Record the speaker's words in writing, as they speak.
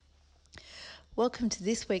Welcome to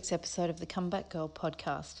this week's episode of the Comeback Girl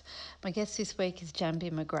podcast. My guest this week is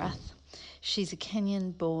Jambi McGrath. She's a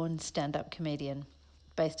Kenyan-born stand-up comedian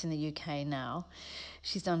based in the UK now.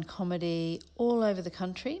 She's done comedy all over the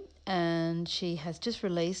country and she has just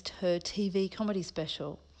released her TV comedy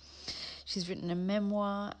special. She's written a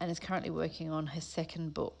memoir and is currently working on her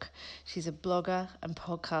second book. She's a blogger and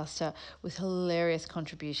podcaster with hilarious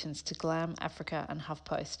contributions to Glam Africa and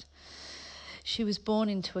HuffPost. She was born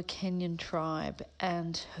into a Kenyan tribe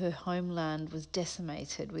and her homeland was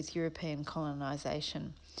decimated with European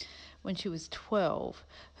colonisation. When she was 12,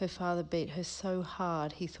 her father beat her so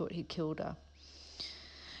hard he thought he'd killed her.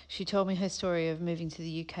 She told me her story of moving to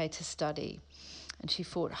the UK to study, and she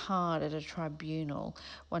fought hard at a tribunal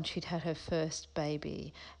once she'd had her first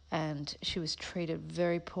baby, and she was treated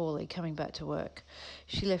very poorly coming back to work.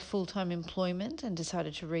 She left full-time employment and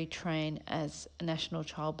decided to retrain as a National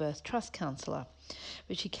Childbirth Trust counsellor.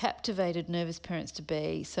 But she captivated nervous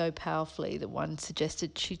parents-to-be so powerfully that one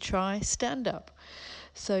suggested she try stand-up.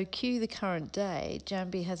 So cue the current day,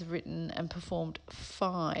 Jambi has written and performed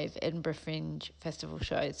 5 Edinburgh Fringe Festival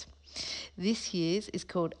shows. This year's is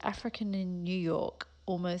called African in New York,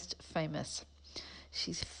 Almost Famous.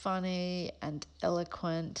 She's funny and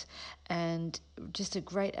eloquent and just a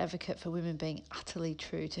great advocate for women being utterly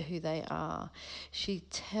true to who they are. She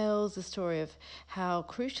tells the story of how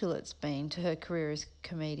crucial it's been to her career as a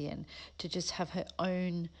comedian to just have her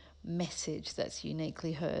own message that's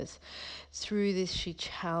uniquely hers. Through this, she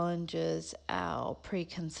challenges our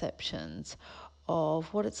preconceptions of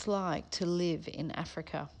what it's like to live in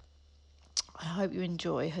Africa. I hope you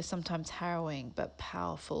enjoy her sometimes harrowing but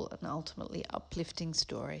powerful and ultimately uplifting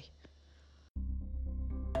story.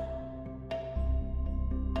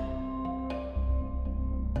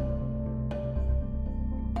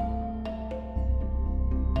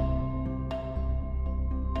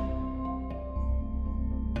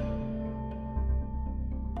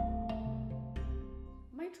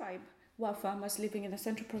 My tribe were farmers living in the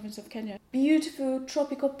central province of Kenya. Beautiful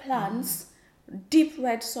tropical plants, deep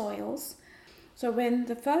red soils. So when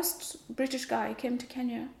the first British guy came to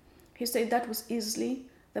Kenya, he said that was easily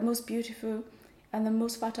the most beautiful and the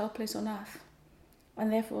most fertile place on earth.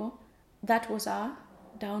 And therefore, that was our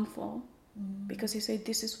downfall, because he said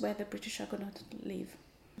this is where the British are going to live.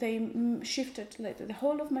 They shifted the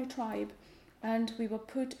whole of my tribe, and we were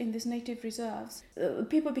put in these native reserves.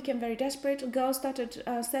 People became very desperate. Girls started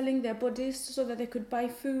selling their bodies so that they could buy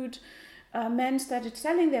food. Men started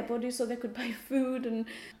selling their bodies so they could buy food, and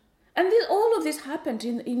all of this happened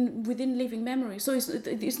within living memory. So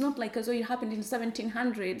it's not like as though it happened in the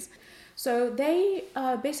 1700s. So they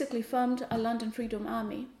basically formed a London Freedom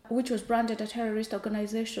Army, which was branded a terrorist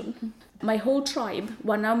organization. My whole tribe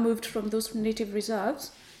were now moved from those native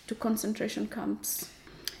reserves to concentration camps.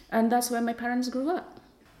 And that's where my parents grew up.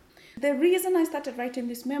 The reason I started writing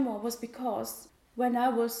this memoir was because when I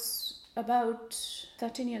was about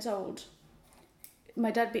 13 years old, my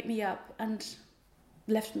dad beat me up and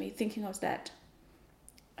left me thinking I was dead.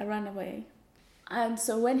 I ran away. And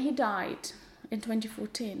so when he died in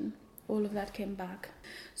 2014, all of that came back.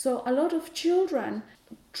 So a lot of children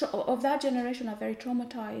of that generation are very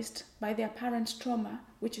traumatized by their parents' trauma,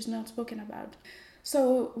 which is not spoken about.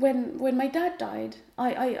 So when my dad died,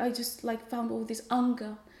 I just found all this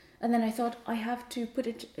anger, and then I thought I have to put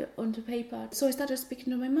it onto paper. So I started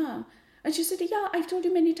speaking to my mom, and she said, "Yeah, I've told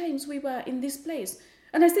you many times we were in this place."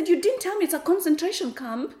 And I said, "You didn't tell me it's a concentration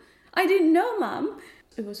camp." "I didn't know, Mom."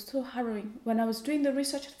 It was so harrowing. When I was doing the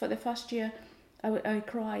research for the first year, I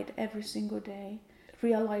cried every single day,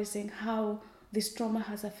 realizing how this trauma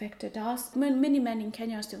has affected us. Many men in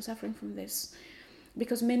Kenya are still suffering from this,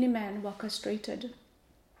 because many men were castrated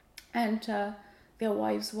and their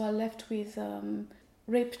wives were left with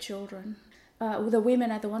rape children. The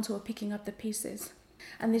women are the ones who are picking up the pieces.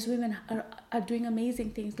 And these women are doing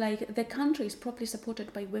amazing things. Like, the country is properly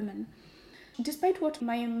supported by women. Despite what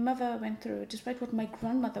my mother went through, despite what my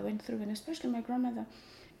grandmother went through, and especially my grandmother,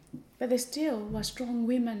 but they still were strong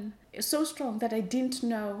women. So strong that I didn't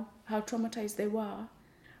know how traumatized they were.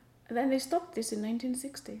 And then they stopped this in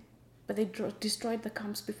 1960. But they destroyed the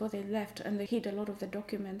camps before they left, and they hid a lot of the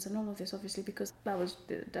documents and all of this, obviously, because that was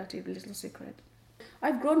the dirty little secret.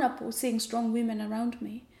 I've grown up seeing strong women around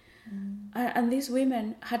me. And these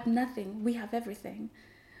women had nothing. We have everything.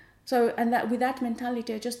 So, and that with that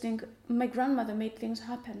mentality, I just think, my grandmother made things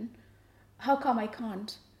happen. How come I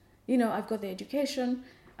can't? I've got the education,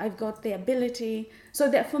 I've got the ability. So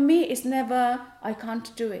that for me, it's never, I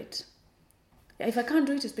can't do it. If I can't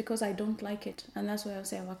do it, it's because I don't like it. And that's why I'll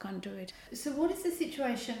say, I can't do it. So what is the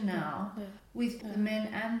situation now with the men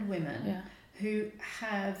and women who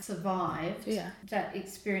have survived that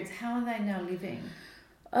experience. How are they now living?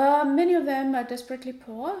 Many of them are desperately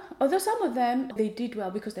poor, although some of them, they did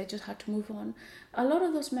well because they just had to move on. A lot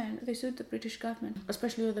of those men, they sued the British government,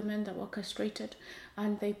 especially the men that were castrated,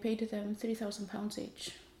 and they paid them £3,000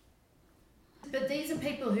 each. But these are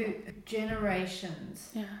people who,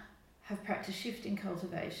 generations, have practiced shifting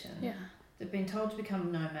cultivation. Yeah. They've been told to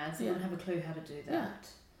become nomads, they don't have a clue how to do that.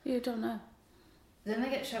 Yeah. You don't know. Then they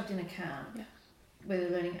get shoved in a camp. Yeah. Where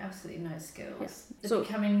they're learning absolutely no skills. Yeah. They're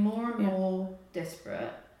becoming more and more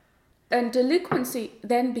desperate. And delinquency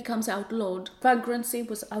then becomes outlawed. Vagrancy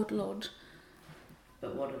was outlawed.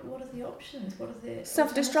 But what are the options? What are the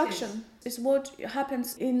self-destruction is what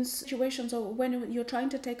happens in situations of when you're trying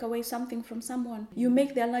to take away something from someone. You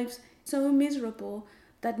make their lives so miserable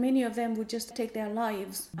that many of them would just take their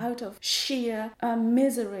lives out of sheer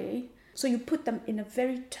misery. So you put them in a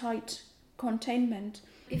very tight containment.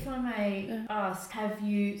 If I may ask, have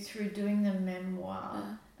you, through doing the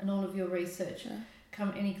memoir and all of your research,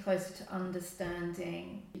 come any closer to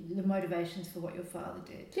understanding the motivations for what your father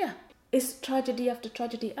did? Yeah, it's tragedy after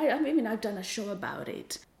tragedy. I mean, I've done a show about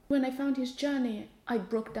it. When I found his journey, I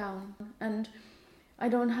broke down, and I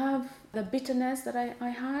don't have the bitterness that I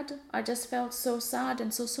had. I just felt so sad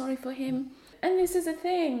and so sorry for him. And this is the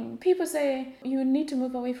thing. People say, you need to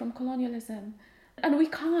move away from colonialism. And we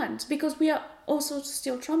can't, because we are also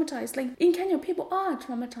still traumatized. Like in Kenya, people are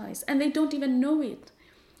traumatized and they don't even know it.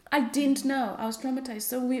 I didn't know I was traumatized.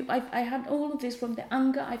 So I had all of this from the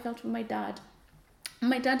anger I felt from my dad.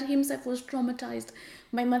 My dad himself was traumatized.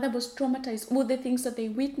 My mother was traumatized. All the things that they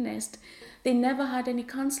witnessed. They never had any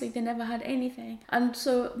counseling. They never had anything. And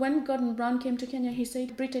so when Gordon Brown came to Kenya, he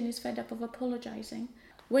said, Britain is fed up of apologizing.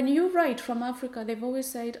 When you write from Africa, they've always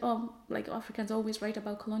said, like Africans always write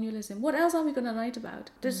about colonialism. What else are we going to write about?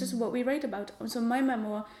 This is what we write about. So my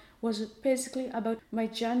memoir was basically about my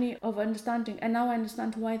journey of understanding. And now I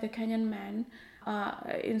understand why the Kenyan men are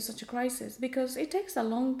in such a crisis. Because it takes a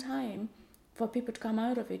long time for people to come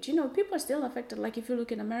out of it. You know, people are still affected. Like if you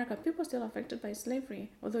look in America, people are still affected by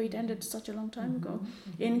slavery, although it ended such a long time ago.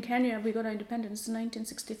 In Kenya, we got our independence in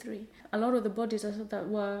 1963. A lot of the bodies that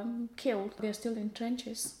were killed, they're still in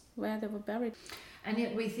trenches where they were buried. And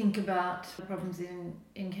yet we think about problems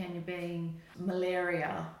in Kenya being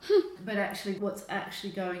malaria, but actually what's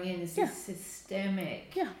actually going in is this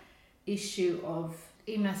systemic issue of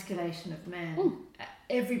emasculation of men.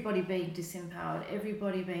 Everybody being disempowered,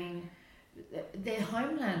 everybody being... their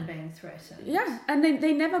homeland being threatened. Yeah, and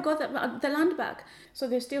they never got the land back. So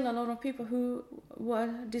there's still a lot of people who were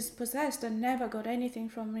dispossessed and never got anything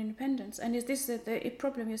from independence. And is this the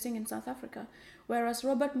problem you're seeing in South Africa? Whereas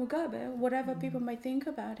Robert Mugabe, whatever people might think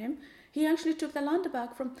about him, he actually took the land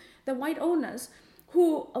back from the white owners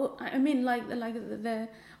who, I mean, like the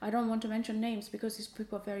I don't want to mention names because these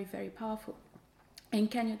people are very, very powerful. In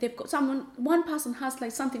Kenya, they've got one person has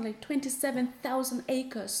like something like 27,000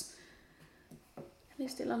 acres.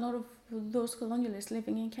 There's still a lot of those colonialists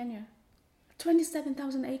living in Kenya.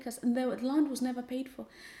 27,000 acres, and the land was never paid for.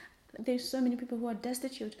 There's so many people who are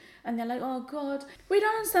destitute, and they're like, oh God, we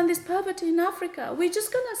don't understand this poverty in Africa. We're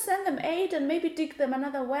just going to send them aid and maybe dig them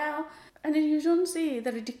another well. And then you don't see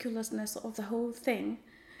the ridiculousness of the whole thing.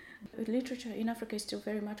 Literature in Africa is still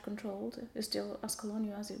very much controlled. It's still as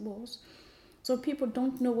colonial as it was. So people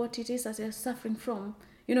don't know what it is that they're suffering from.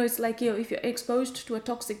 You know, it's like if you're exposed to a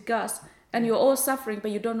toxic gas, and you're all suffering, but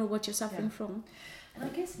you don't know what you're suffering from. And I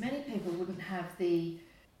guess many people wouldn't have the,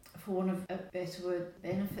 for want of a better word,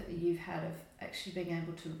 benefit that you've had of actually being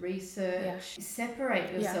able to research,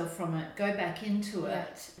 separate yourself from it, go back into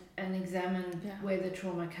it and examine where the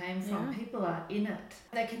trauma came from. People are in it.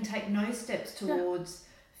 They can take no steps towards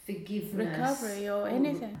forgiveness, recovery or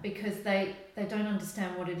anything, because they don't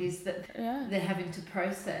understand what it is that they're having to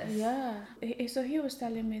process. So he was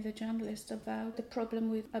telling me, the journalist, about the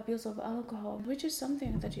problem with abuse of alcohol, which is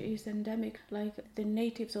something that is endemic. Like the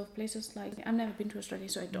natives of places like, I've never been to Australia,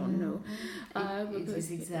 so I don't know. It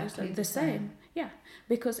is exactly the same. Yeah,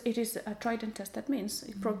 because it is a tried and tested means.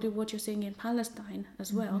 Probably what you're seeing in Palestine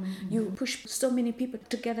as well. You push so many people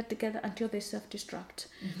together until they self-destruct.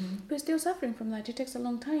 We're still suffering from that. It takes a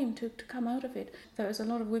long time to come out of it. There was a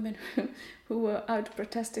lot of women who were out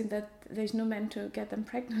protesting that there's no men to get them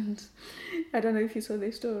pregnant. I don't know if you saw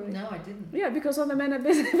this story. No, I didn't. Yeah, because all the men are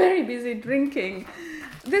very busy drinking.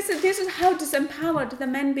 This is how disempowered the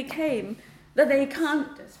men became, that they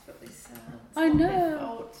can't... So desperately sad. I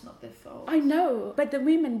know. It's not their fault. I know, but the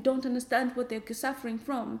women don't understand what they're suffering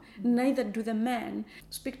from. Neither do the men.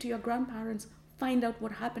 Speak to your grandparents, find out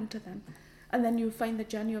what happened to them, and then you find the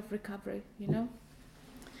journey of recovery, you know?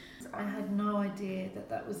 I had no idea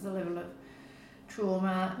that was the level of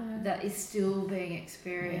trauma that is still being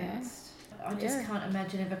experienced. I just can't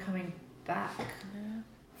imagine ever coming back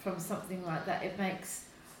from something like that. It makes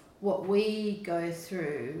what we go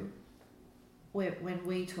through when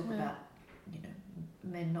we talk about,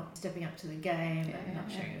 men not stepping up to the game and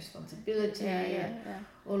not sharing responsibility and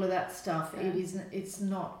all of that stuff. It's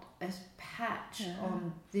not a patch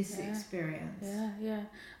on this experience.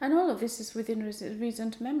 And all of this is within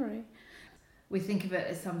recent memory. We think of it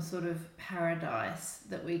as some sort of paradise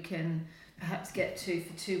that we can perhaps get to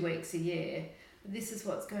for 2 weeks a year. But this is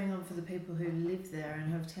what's going on for the people who live there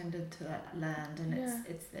and have tended to that land, and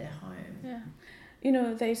it's their home.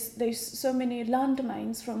 There's so many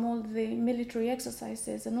landmines from all the military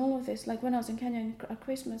exercises and all of this. Like when I was in Kenya at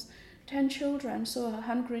Christmas, 10 children saw a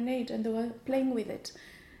hand grenade and they were playing with it.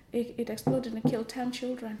 It exploded and killed 10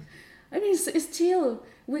 children. I mean, it's still,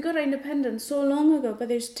 we got our independence so long ago, but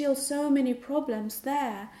there's still so many problems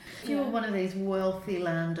there. If you were one of these wealthy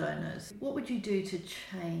landowners, what would you do to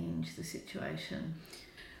change the situation?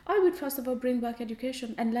 I would first of all bring back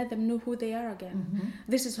education and let them know who they are again. Mm-hmm.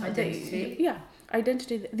 This is how identity.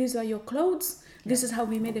 Identity. These are your clothes. This is how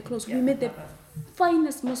we made the clothes. We made the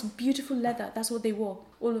finest, most beautiful leather. That's what they wore.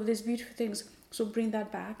 All of these beautiful things. So bring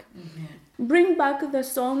that back. Mm-hmm. Bring back the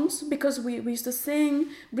songs, because we used to sing.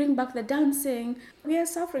 Bring back the dancing. We are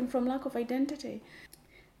suffering from lack of identity.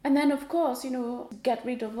 And then, of course, get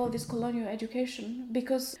rid of all this colonial education,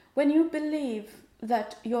 because when you believe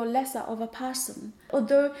that you're lesser of a person,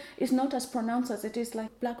 although it's not as pronounced as it is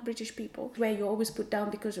like black British people, where you're always put down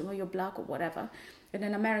because you're black or whatever, and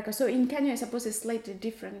in America. So in Kenya, I suppose it's slightly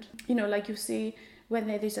different. Like you see when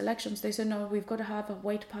there are these elections, they say, no, we've got to have a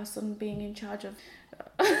white person being in charge of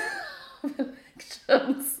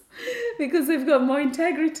elections because they've got more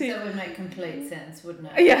integrity. That would make complete sense, wouldn't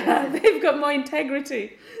it? Yeah, they've got more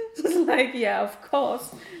integrity. It's like, yeah, of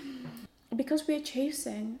course. Because we're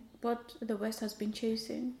chasing what the West has been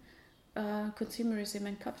chasing, consumerism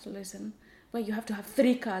and capitalism, where you have to have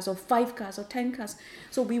 3 cars or 5 cars or 10 cars.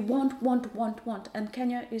 So we want. And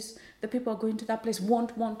Kenya is, the people are going to that place,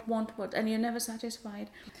 want, and you're never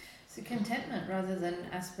satisfied. So contentment rather than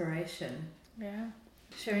aspiration. Yeah.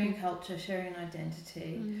 Sharing culture, sharing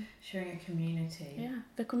identity, sharing a community. Yeah,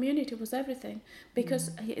 the community was everything,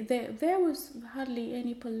 because there was hardly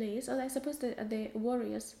any police. I suppose the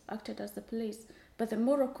warriors acted as the police. But the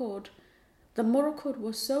moral code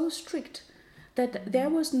was so strict that there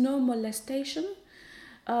was no molestation.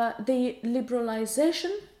 The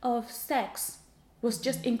liberalization of sex was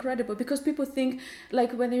just incredible, because people think,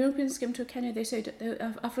 like when the Europeans came to Kenya, they said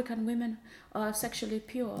African women are sexually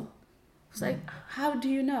pure. It's like, how do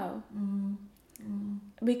you know?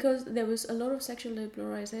 Because there was a lot of sexual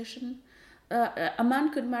liberalization. A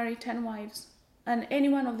man could marry 10 wives. And any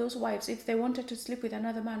one of those wives, if they wanted to sleep with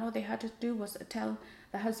another man, all they had to do was tell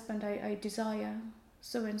the husband, I desire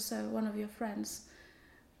so-and-so, one of your friends.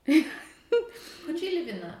 Could you live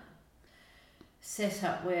in that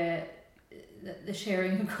setup where the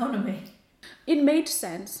sharing economy? It made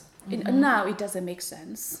sense. Now it doesn't make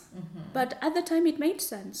sense. But at the time it made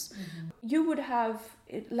sense. You would have,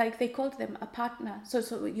 like they called them, a partner.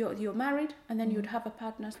 So you're married, and then you'd have a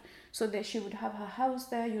partner. So that she would have her house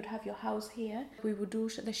there, you'd have your house here. We would do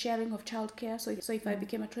the sharing of childcare. So if I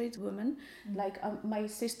became a tradeswoman, like my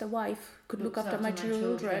sister wife could look after my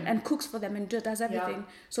children and cooks for them and does everything.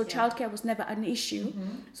 So childcare was never an issue.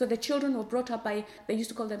 So the children were brought up by, they used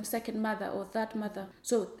to call them second mother or third mother.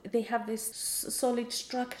 So they have this solid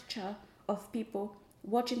structure of people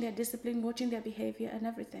watching their discipline, watching their behavior and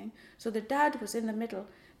everything. So the dad was in the middle,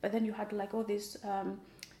 but then you had like all these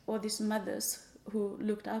mothers who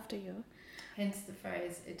looked after you. Hence the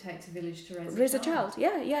phrase, it takes a village to raise a child.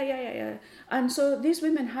 Yeah. And so these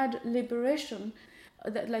women had liberation.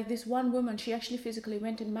 Like this one woman, she actually physically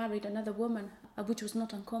went and married another woman, which was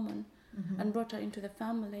not uncommon, and brought her into the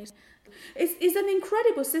family. It's an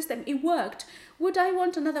incredible system. It worked. Would I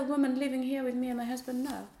want another woman living here with me and my husband?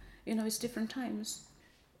 No. It's different times.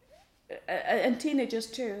 And teenagers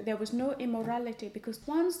too. There was no immorality, because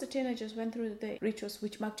once the teenagers went through the rituals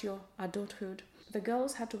which marked your adulthood, the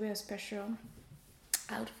girls had to wear a special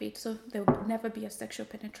outfit, so there would never be a sexual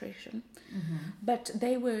penetration. But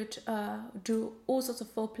they would do all sorts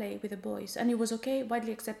of foreplay with the boys, and it was okay,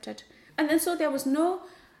 widely accepted. And then so there was no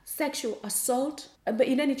sexual assault, but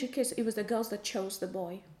in any case, it was the girls that chose the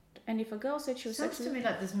boy. And if a girl said she was sexual... Sounds to me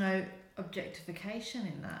like there's no objectification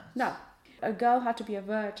in that. No. A girl had to be a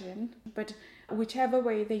virgin, but whichever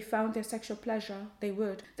way they found their sexual pleasure, they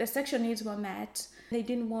would. Their sexual needs were met. They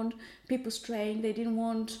didn't want people straying. They didn't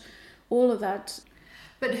want all of that.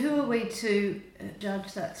 But who are we to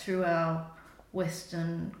judge that through our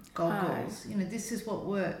Western goggles. You know, this is what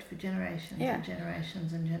worked for generations and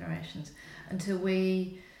generations and generations until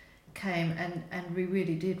we came and we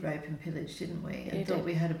really did rape and pillage, didn't we? And thought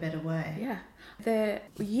we had a better way. Yeah. The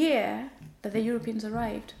year that the Europeans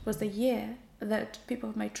arrived was the year that people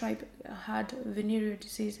of my tribe had venereal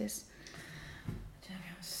diseases. Jamie,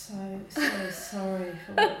 I'm so sorry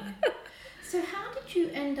for what you... So how did you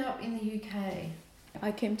end up in the UK?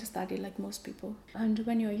 I came to study like most people. And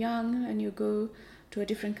when you're young and you go to a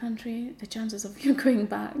different country, the chances of you going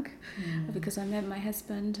back, because I met my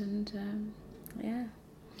husband and yeah.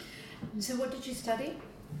 So what did you study?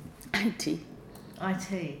 IT.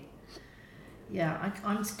 Yeah,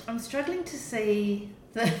 I'm struggling to see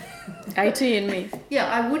the IT in me. Yeah,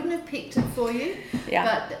 I wouldn't have picked it for you.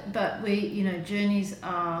 Yeah. But we, you know, journeys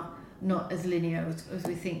are not as linear as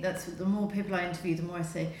we think. That's the more people I interview, the more I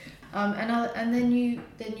see. And then you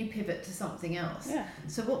pivot to something else. Yeah.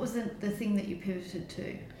 So what was the thing that you pivoted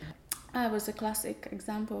to? I was a classic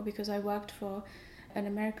example because I worked for an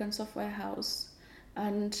American software house,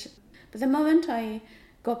 but the moment I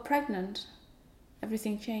got pregnant,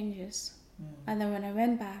 everything changes. And then when I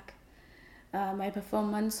went back, my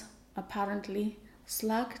performance apparently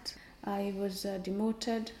slacked. I was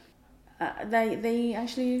demoted. They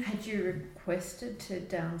actually... Had you requested to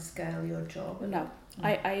downscale your job? No.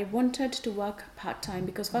 I wanted to work part-time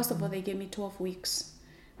because first of all they gave me 12 weeks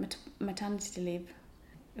maternity leave.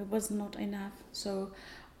 It was not enough. So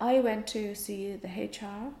I went to see the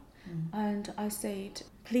HR and I said,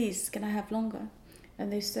 please, can I have longer?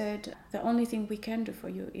 And they said, the only thing we can do for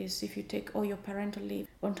you is if you take all your parental leave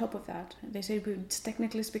on top of that. They said,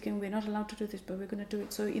 technically speaking, we're not allowed to do this, but we're going to do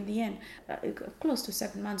it. So in the end, close to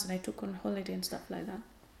 7 months, and I took on holiday and stuff like that.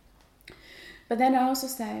 But then I also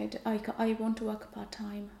said, I want to work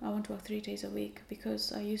part-time. I want to work 3 days a week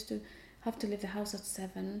because I used to have to leave the house at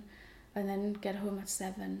 7 and then get home at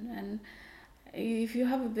 7. And if you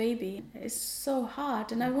have a baby, it's so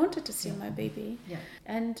hard. And I wanted to see my baby. Yeah.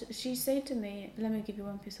 And she said to me, let me give you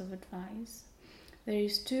one piece of advice. There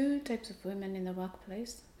is 2 types of women in the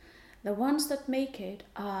workplace. The ones that make it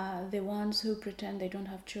are the ones who pretend they don't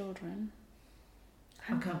have children.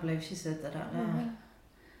 I can't believe she said that out loud.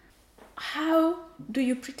 How do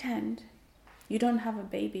you pretend you don't have a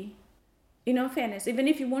baby? In all fairness, even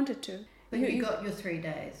if you wanted to. But you got your 3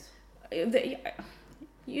 days.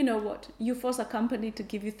 You know what? You force a company to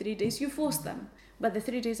give you 3 days, you force them. But the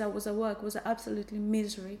 3 days I was at work was absolutely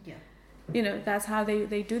misery. Yeah. You know, that's how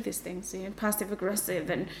they do these things, you know, passive aggressive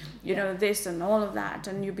and, you know, this and all of that.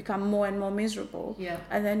 And you become more and more miserable. Yeah.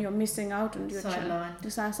 And then you're missing out on your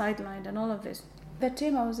sidelined and all of this. The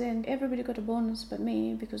team I was in, everybody got a bonus but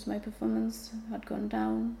me because my performance had gone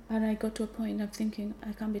down. And I got to a point of thinking,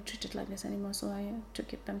 I can't be treated like this anymore. So I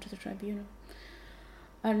took them to the tribunal.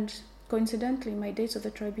 And coincidentally, my dates of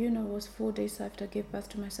the tribunal was 4 days after I gave birth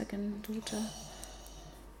to my second daughter.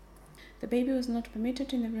 The baby was not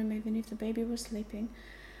permitted in the room even if the baby was sleeping.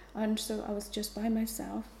 And so I was just by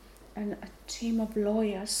myself and a team of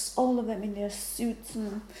lawyers, all of them in their suits,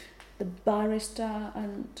 and the barrister,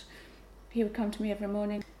 and he would come to me every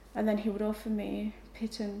morning and then he would offer me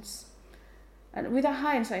pittance. And with a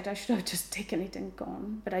hindsight, I should have just taken it and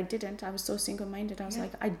gone, but I didn't. I was so single-minded. I was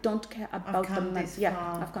like, I don't care about the money.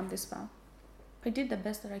 I've come this far. I did the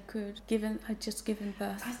best that I could. I'd just given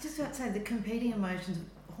birth. I was just about to say the competing emotions,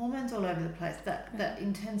 hormones all over the place. That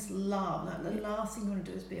intense love. Like the last thing you want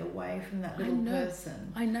to do is be away from that little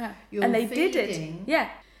person. I know. You're and they feeding, did it. Yeah.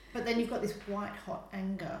 But then you've got this white hot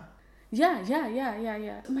anger.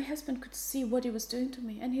 Yeah. My husband could see what he was doing to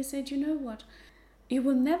me, and he said, "You know what?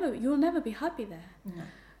 You'll never be happy there." No.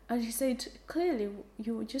 And he said, "Clearly,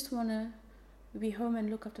 you just want to be home and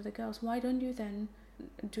look after the girls. Why don't you then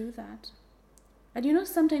do that?" And you know,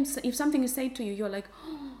 sometimes if something is said to you, you're like,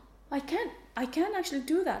 "Oh, I can't actually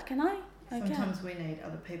do that, can I?" Sometimes we need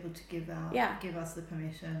other people to give us the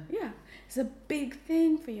permission. Yeah, it's a big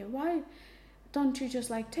thing for you. Why don't you just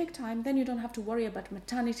take time? Then you don't have to worry about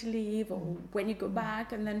maternity leave or when you go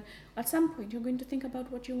back, and then at some point you're going to think about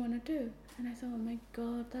what you want to do. And I thought, oh my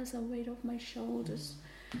God, that's a weight off my shoulders.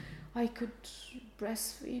 I could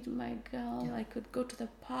breastfeed my girl. I could go to the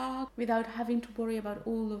park without having to worry about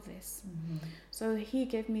all of this. So he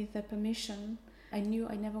gave me the permission. I knew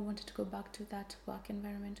I never wanted to go back to that work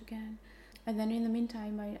environment again. And then in the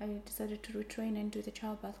meantime, I decided to retrain and do the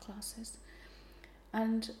childbirth classes.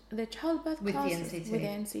 And the childbirth classes with the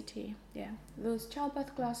NCT, those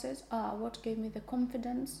childbirth classes are what gave me the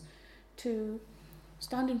confidence to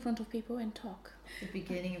stand in front of people and talk. The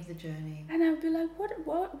beginning of the journey. And I would be like,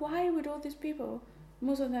 why would all these people,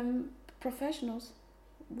 most of them professionals,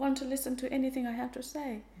 want to listen to anything I have to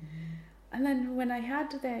say? And then when I had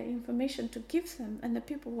the information to give them, and the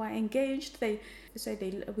people were engaged, they said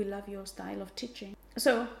we love your style of teaching.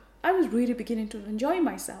 So I was really beginning to enjoy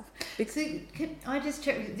myself. So can I just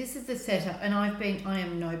check? This is the setup, and I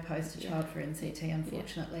am no poster child for NCT,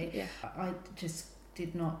 unfortunately. Yeah. I just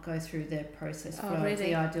did not go through their process for really?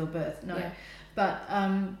 the ideal birth. No, but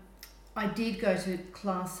I did go to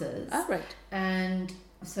classes. Oh, right. And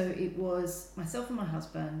so it was myself and my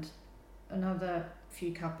husband, another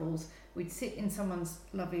few couples. We'd sit in someone's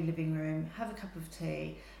lovely living room, have a cup of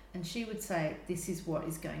tea, and she would say, this is what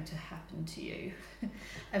is going to happen to you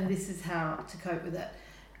and this is how to cope with it.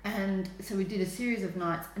 And so we did a series of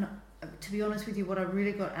nights, and to be honest with you, what I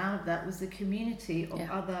really got out of that was the community of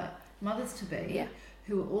other mothers-to-be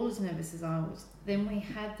who were all as nervous as I was. Then we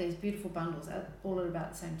had these beautiful bundles all at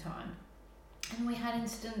about the same time, and we had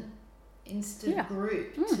instant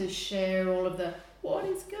group to share all of the what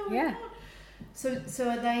is going on. So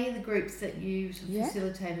are they the groups that you sort of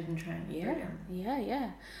facilitated and trained?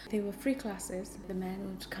 Yeah. They were free classes. The men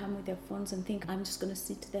would come with their phones and think, I'm just going to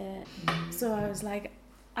sit there. So I was like,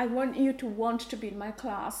 I want you to want to be in my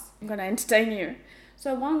class. I'm going to entertain you.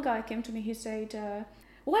 So one guy came to me, he said,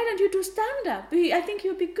 why don't you do stand-up? I think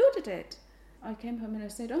you'll be good at it. I came home and I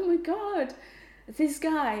said, oh my God, this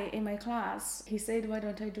guy in my class, he said, why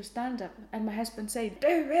don't I do stand-up? And my husband said,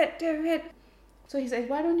 do it. So he said,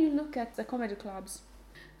 why don't you look at the comedy clubs?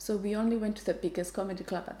 So we only went to the biggest comedy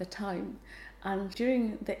club at the time. And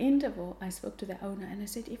during the interval, I spoke to the owner and I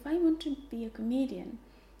said, if I want to be a comedian,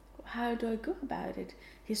 how do I go about it?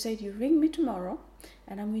 He said, you ring me tomorrow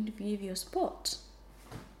and I'm going to give you a spot.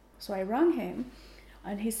 So I rang him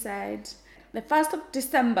and he said, the 1st of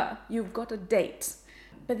December, you've got a date.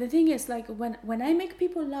 But the thing is, like, when I make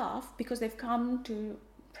people laugh because they've come to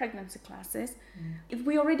pregnancy classes,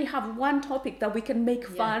 we already have one topic that we can make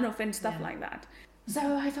fun of and stuff like that.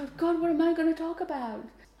 So I thought, God, what am I going to talk about?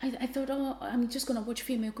 I thought, I'm just going to watch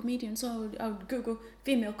female comedians. So I would Google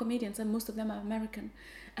female comedians, and most of them are American.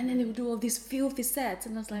 And then they would do all these filthy sets.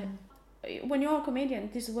 And I was like, when you're a comedian,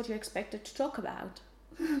 this is what you're expected to talk about.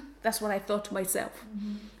 That's what I thought to myself.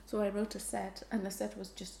 So I wrote a set, and the set was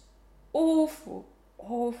just awful.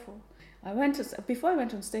 Before I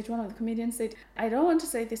went on stage, one of the comedians said, I don't want to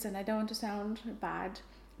say this and I don't want to sound bad,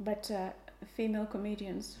 but female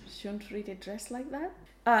comedians shouldn't really dress like that.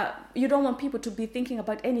 You don't want people to be thinking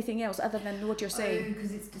about anything else other than what you're saying.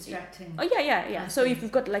 Because it's distracting. Oh, yeah. So if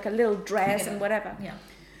you've got like a little dress and whatever. Yeah.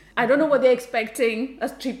 I don't know what they're expecting, a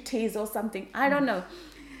striptease or something. I don't know.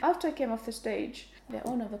 After I came off the stage, the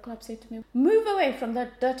owner of the club said to me, move away from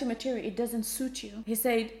that dirty material. It doesn't suit you. He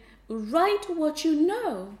said, write what you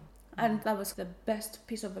know. And that was the best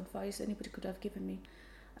piece of advice anybody could have given me.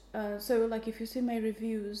 So like if you see my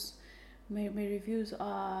reviews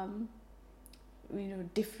are,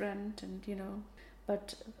 different and,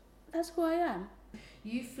 but that's who I am.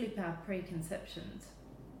 You flip our preconceptions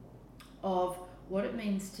of what it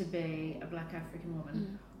means to be a Black African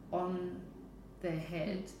woman on their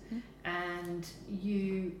head, and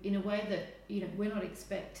you, in a way that, we're not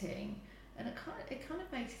expecting, and it kind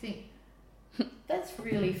of makes you think, that's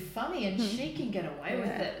really funny, and she can get away with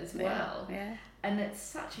it as well. Yeah. And it's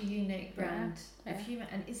such a unique brand of humour.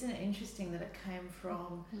 And isn't it interesting that it came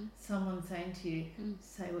from someone saying to you,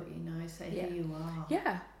 say what you know, say who you are.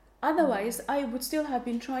 Yeah. Otherwise, I would still have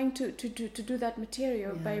been trying to do that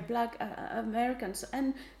material by Black Americans,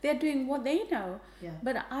 and they're doing what they know. Yeah.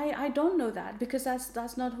 But I don't know that, because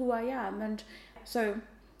that's not who I am. And so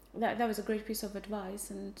that was a great piece of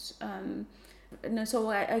advice. And so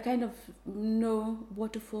I kind of know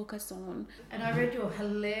what to focus on. And I read your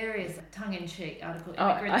hilarious tongue-in-cheek article,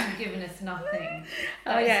 Immigrants Have Given Us Nothing.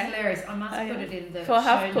 That was hilarious. I must put it in the for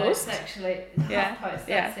show notes, actually. HuffPost,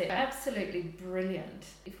 that's it. Yeah. Absolutely brilliant.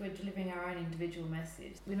 If we're delivering our own individual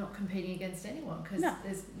message, we're not competing against anyone, because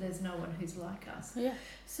there's no one who's like us. Yeah.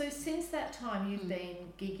 So since that time, you've been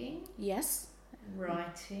gigging? Yes.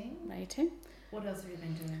 Writing? What else have you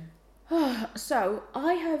been doing? So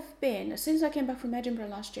I have been, since I came back from Edinburgh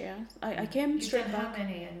last year, I came straight back. How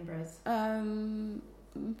many Edinburghs?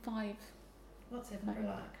 5. What's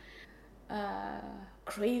Edinburgh like?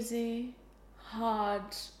 Crazy, hard,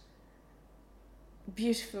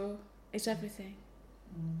 beautiful. It's everything.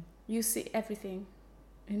 You see everything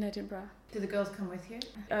in Edinburgh. Do the girls come with you?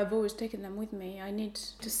 I've always taken them with me. I need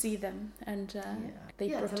to see them, and they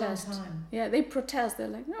protest. It's a long time. Yeah, they protest. They're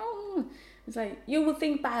like, no. It's like, you will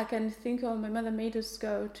think back and think, oh, my mother made us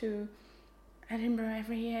go to Edinburgh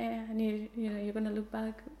every year, and you're going to look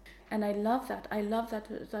back. And I love that. I love that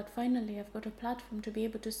finally I've got a platform to be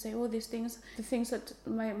able to say all these things, the things that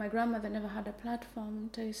my grandmother never had a platform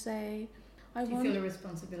to say, Do you feel a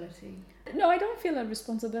responsibility? No, I don't feel a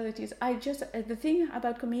responsibility. I just, the thing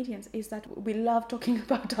about comedians is that we love talking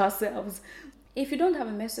about ourselves. If you don't have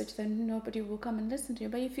a message, then nobody will come and listen to you.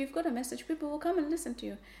 But if you've got a message, people will come and listen to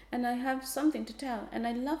you. And I have something to tell, and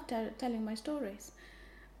I love telling my stories.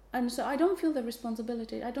 And so I don't feel the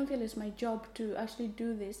responsibility. I don't feel it's my job to actually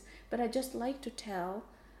do this, but I just like to tell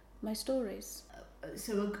my stories.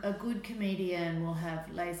 So a good comedian will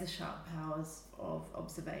have laser sharp powers of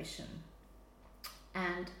observation.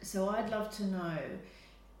 And so I'd love to know,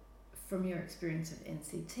 from your experience of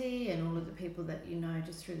NCT and all of the people that you know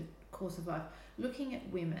just through the course of life, looking at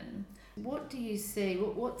women, what do you see?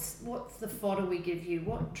 What's the fodder we give you?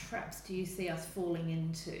 What traps do you see us falling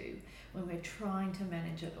into when we're trying to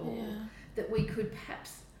manage it all, that we could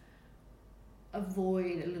perhaps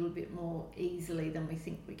avoid a little bit more easily than we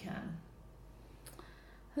think we can?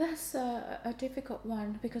 That's a difficult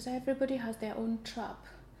one, because everybody has their own trap.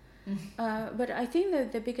 But I think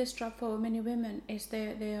that the biggest trap for many women is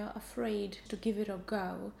they are afraid to give it a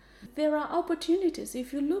go. There are opportunities.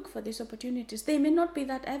 If you look for these opportunities, they may not be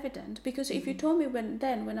that evident, because if you told me when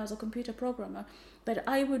I was a computer programmer that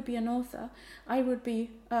I would be an author, I would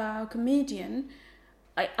be a comedian,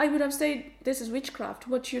 I would have said, this is witchcraft,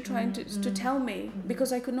 what you're trying to tell me,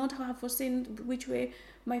 because I could not have foreseen which way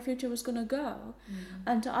my future was going to go.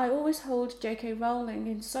 And I always hold J.K. Rowling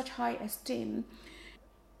in such high esteem,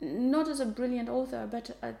 not as a brilliant author,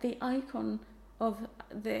 but the icon of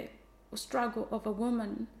the struggle of a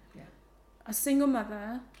woman, a single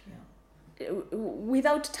mother,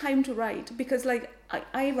 without time to write, because like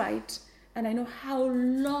I write and I know how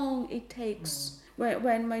long it takes.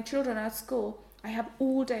 When my children are at school, I have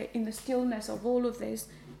all day in the stillness of all of this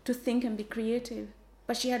to think and be creative.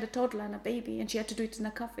 But she had a toddler and a baby, and she had to do it in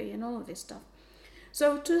a cafe and all of this stuff.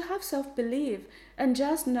 So to have self-belief and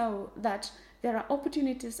just know that there are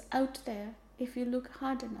opportunities out there if you look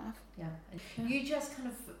hard enough. You just kind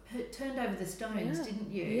of turned over the stones,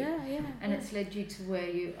 didn't you? And it's led you to where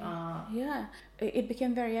you are. It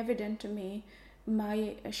became very evident to me,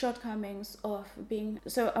 my shortcomings of being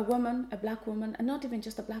a woman, a black woman, and not even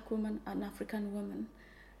just a black woman, an African woman,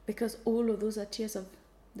 because all of those are tiers of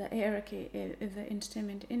the hierarchy in the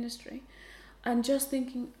entertainment industry, and just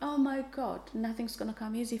thinking, oh my God, nothing's going to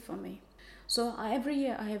come easy for me. So every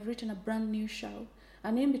year I have written a brand new show,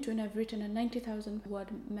 and in between I've written a 90,000 word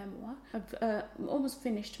memoir. I've almost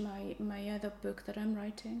finished my other book that I'm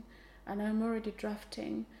writing, and I'm already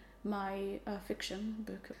drafting my fiction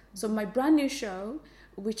book. So my brand new show,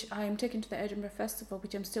 which I am taking to the Edinburgh Festival,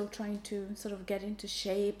 which I'm still trying to sort of get into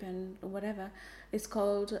shape and whatever, is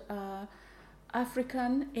called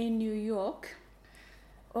African in New York,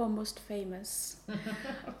 Almost Famous.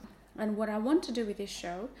 And what I want to do with this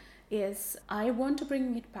show is I want to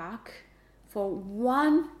bring it back for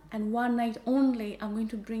one night only. I'm going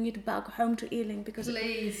to bring it back home to Ealing, because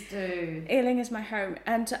please do. Ealing is my home,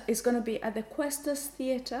 and it's going to be at the Questors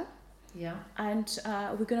Theatre. And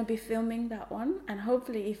we're going to be filming that one, and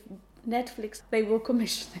hopefully if Netflix, they will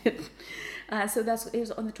commission it. So that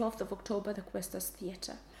is on the 12th of October, the Questors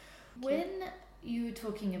Theatre. When you were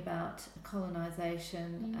talking about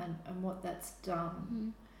colonisation and what that's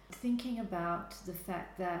done, thinking about the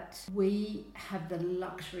fact that we have the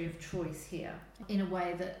luxury of choice here in a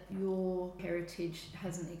way that your heritage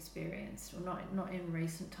hasn't experienced, or not in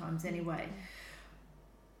recent times anyway.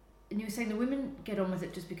 And you were saying the women get on with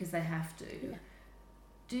it just because they have to.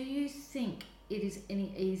 Do you think it is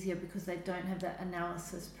any easier because they don't have that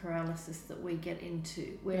analysis paralysis that we get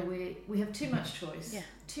into, where we have too much choice,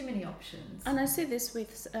 too many options? And I see this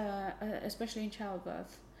with, especially in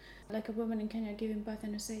childbirth. Like a woman in Kenya giving birth,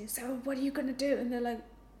 and I say, so what are you going to do? And they're like,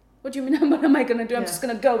 what do you mean, what am I going to do? I'm just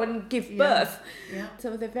going to go and give birth.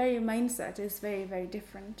 So the very mindset is very, very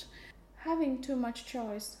different. Having too much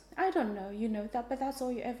choice, I don't know, that, but that's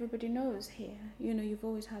all everybody knows here. You've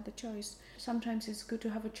always had the choice. Sometimes it's good to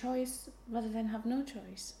have a choice rather than have no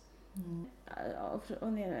choice.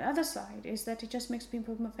 On the other side is that it just makes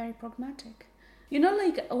people very pragmatic.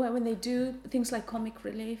 Like when they do things like comic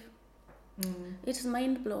relief, it's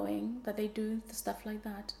mind-blowing that they do stuff like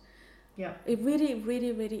that. It really,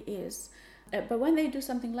 really, really is. But when they do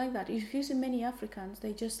something like that, if you see many Africans,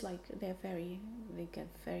 they get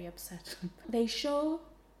very upset. They show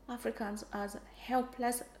Africans as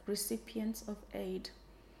helpless recipients of aid.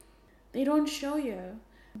 They don't show you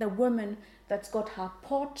the woman that's got her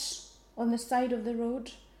pot on the side of the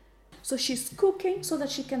road. So she's cooking so that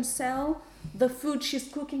she can sell the food she's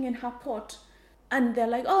cooking in her pot. And they're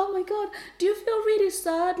like, oh my God, do you feel really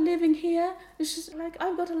sad living here? And she's like,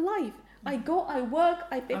 I've got a life. I go, I work,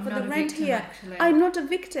 I pay I'm for not the a rent victim, here. actually. I'm not a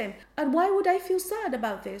victim. And why would I feel sad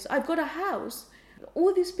about this? I've got a house.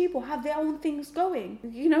 All these people have their own things going.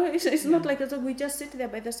 You know, it's not like as though we just sit there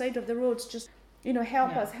by the side of the roads, just, you know,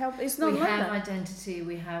 help us, help. It's not we like have that. identity,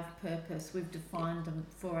 we have purpose, we've defined them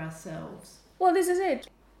for ourselves. Well, this is it.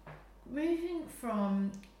 Moving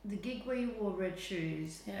from the gig where you wore red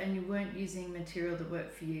shoes and you weren't using material that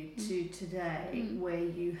worked for you to today where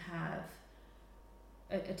you have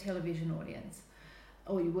a television audience,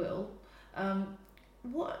 or you will,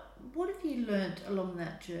 what have you learnt along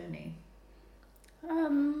that journey?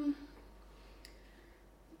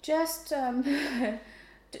 Just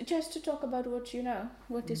just to talk about what you know,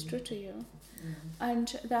 what is true to you,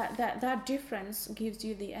 and that difference gives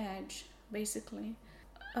you the edge, basically.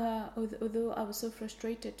 Although I was so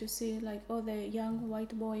frustrated to see like all the young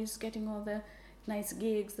white boys getting all the nice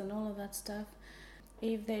gigs and all of that stuff,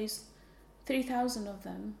 if there's 3,000 of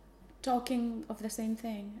them talking of the same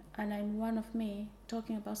thing and I'm one of me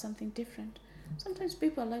talking about something different, sometimes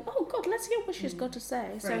people are like, oh God, let's hear what she's got to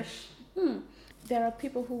say. Fresh. So there are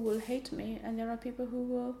people who will hate me and there are people who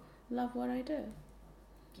will love what I do.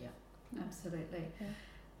 Yeah, absolutely.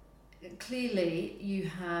 Yeah. Clearly you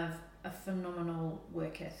have a phenomenal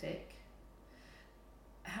work ethic.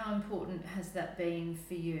 How important has that been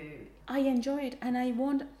for you? I enjoy it, and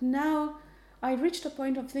I reached a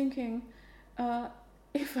point of thinking,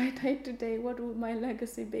 if I died today, what would my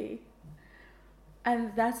legacy be?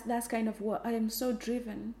 And that's kind of what I am so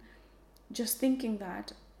driven, just thinking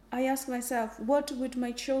that. I ask myself, what would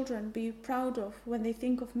my children be proud of when they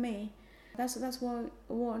think of me? That's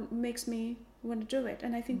what makes me want to do it.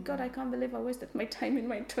 And I think, God, I can't believe I wasted my time in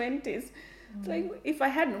my 20s. It's like, if I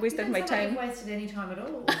hadn't wasted my time. You haven't wasted any time at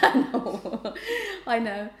all. I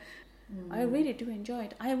know. I really do enjoy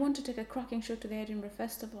it. I want to take a cracking show to the Edinburgh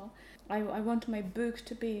Festival. I want my book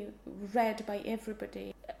to be read by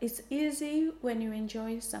everybody. It's easy when you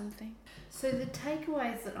enjoy something. So the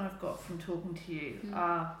takeaways that I've got from talking to you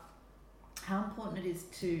are how important it is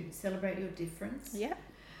to celebrate your difference. Yeah.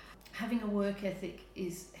 Having a work ethic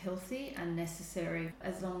is healthy and necessary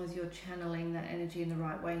as long as you're channeling that energy in the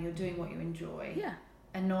right way and you're doing what you enjoy. Yeah.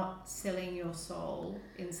 And not selling your soul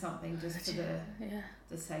in something just for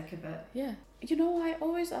the sake of it. Yeah. You know, I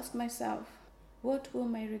always ask myself, what will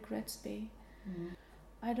my regrets be?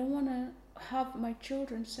 I don't want to have my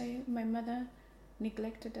children say, my mother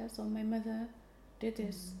neglected us or my mother did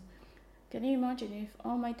this. Can you imagine if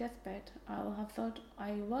on my deathbed I'll have thought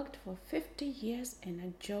I worked for 50 years in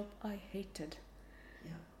a job I hated?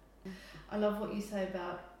 Yeah. I love what you say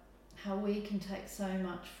about how we can take so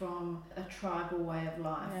much from a tribal way of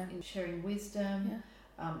life in sharing wisdom,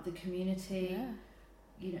 the community,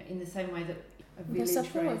 you know, in the same way that a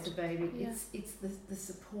village raises a baby. It's the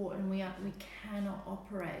support, and we cannot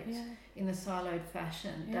operate in a siloed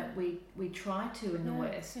fashion that we try to in the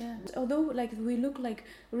West. Yeah. Although like we look like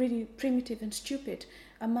really primitive and stupid,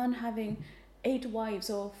 a man having 8 wives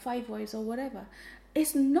or 5 wives or whatever,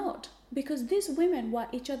 it's not, because these women were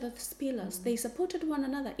each other's pillars. They supported one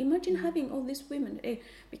another. Imagine having all these women,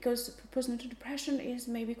 because postnatal depression is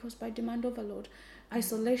maybe caused by demand overload,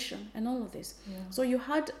 isolation and all of this. So you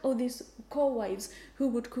had all these co-wives who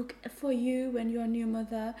would cook for you when you're a new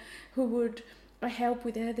mother, who would help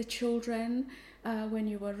with the children when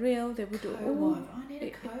you were real. They would do co-wife. I need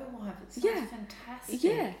a co-wife. It sounds fantastic.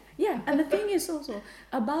 Yeah. And the thing is also,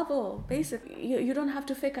 above all, basically, you don't have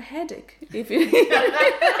to fake a headache if you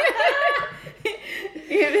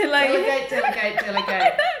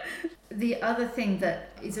delegate. The other thing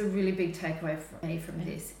that is a really big takeaway for me from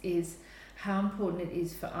this is how important it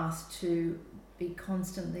is for us to be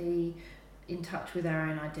constantly in touch with our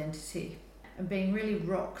own identity and being really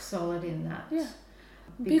rock solid in that. Yeah.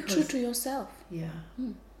 Be true to yourself. Yeah.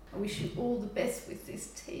 I wish you all the best with this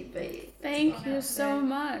TV. Thank you so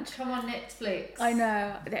much. Come on Netflix. I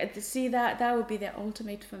know. See, that would be the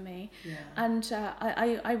ultimate for me. Yeah. And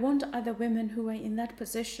I want other women who are in that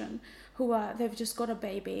position, they've just got a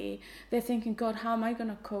baby, they're thinking, God, how am I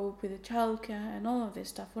going to cope with the childcare and all of this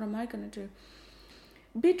stuff? What am I going to do?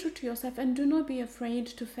 Be true to yourself and do not be afraid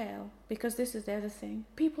to fail, because this is the other thing.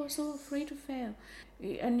 People are so afraid to fail.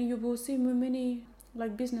 And you will see many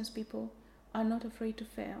like business people are not afraid to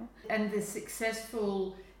fail. And the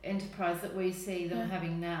successful enterprise that we see them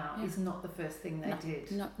having now is not the first thing they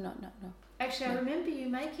did. No. Actually, I remember you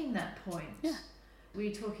making that point. Yeah. We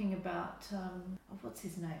were talking about, what's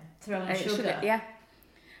his name? Terrell and Sugar. Yeah.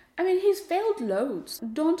 I mean, he's failed loads.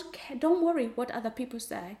 Don't worry what other people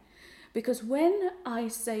say. Because when I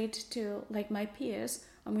said to like my peers,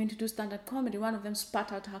 I'm going to do stand-up comedy, one of them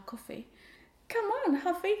spat out her coffee. come on,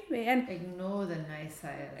 have faith in me. And ignore the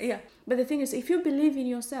naysayers. Yeah, but the thing is, if you believe in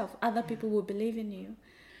yourself, other people will believe in you.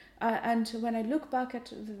 And when I look back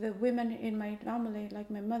at the women in my family, like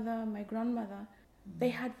my mother, my grandmother, they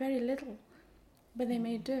had very little, but they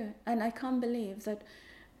made do. And I can't believe that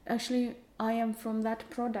actually I am from that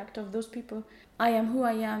product of those people. I am who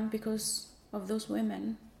I am because of those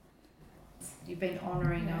women. You've been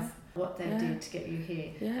honouring of what they did to get you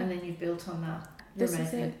here, and then you've built on that. This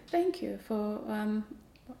is it. Thank you for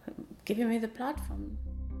giving me the platform.